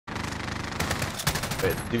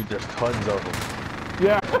Wait, dude, there's tons of them.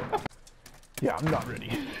 Yeah. Yeah, I'm not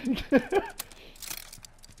ready.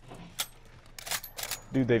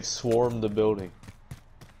 Dude, they've swarmed the building.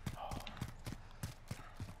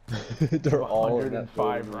 They're all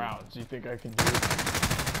 105 rounds. You think I can do it?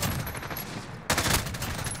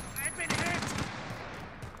 I've been hit.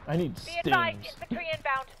 I need Be advised, stings. infantry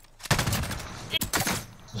inbound.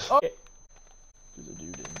 Oh. There's a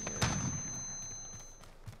dude in here.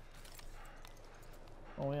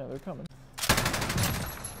 Oh yeah, they're coming.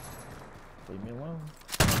 Leave me alone.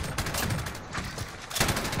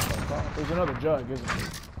 There's another jug, isn't there?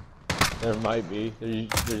 There might be.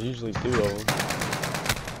 There's usually two of them.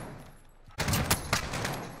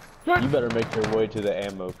 You better make your way to the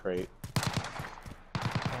ammo crate.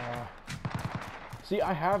 See,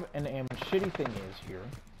 I have an ammo. Shitty thing is here,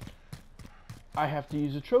 I have to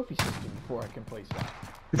use a trophy system before I can place that.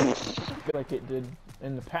 Like it did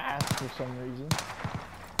in the past for some reason.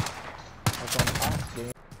 Like on the past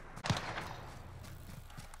game.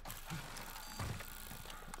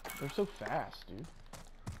 They're so fast, dude.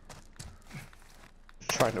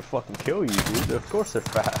 Trying to fucking kill you, dude. Of course they're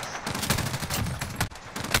fast.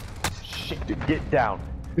 Shit. Dude, get down.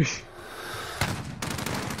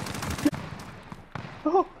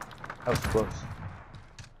 Oh, that was close.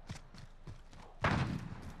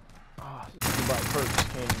 Ah, goodbye perks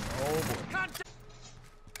came. Oh boy.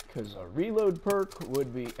 Because a reload perk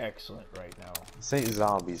would be excellent right now. This ain't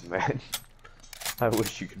zombies, man. I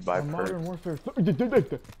wish you could buy perks. Modern Warfare. A Modern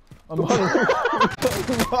Warfare.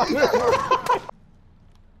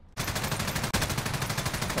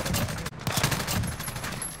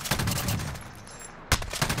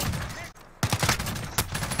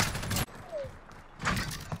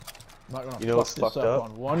 I'm not gonna You know what's fuck this fucked up up?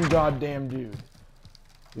 on one goddamn dude.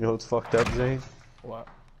 You know what's fucked up, Zane? What?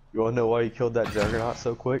 You wanna know why you killed that Juggernaut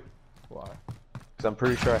so quick? Why? Because I'm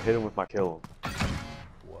pretty sure I hit him with my kill him.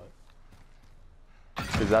 What?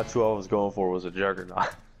 Because that's who I was going for, was a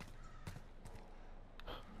Juggernaut.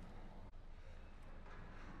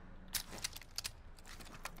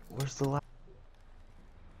 Where's the last?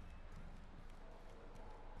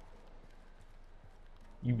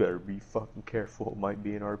 You better be fucking careful, it might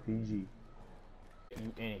be an RPG.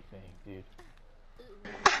 Do anything, dude.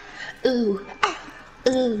 Ooh,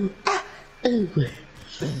 ooh, ooh.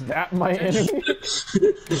 Is that my enemy?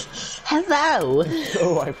 Hello.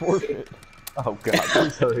 Oh, I forfeit. Oh god,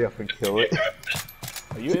 please hurry up and kill it.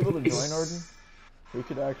 Are you able to join, Arden? We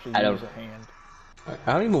could actually use a hand.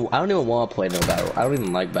 I don't even want to play no battle. I don't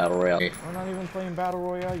even like battle royale. We're not even playing battle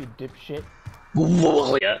royale, you dipshit.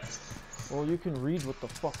 Yeah. Well, you can read what the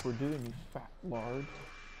fuck we're doing, you fat lard.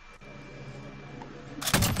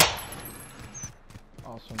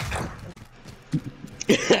 Awesome.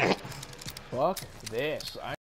 Fuck this.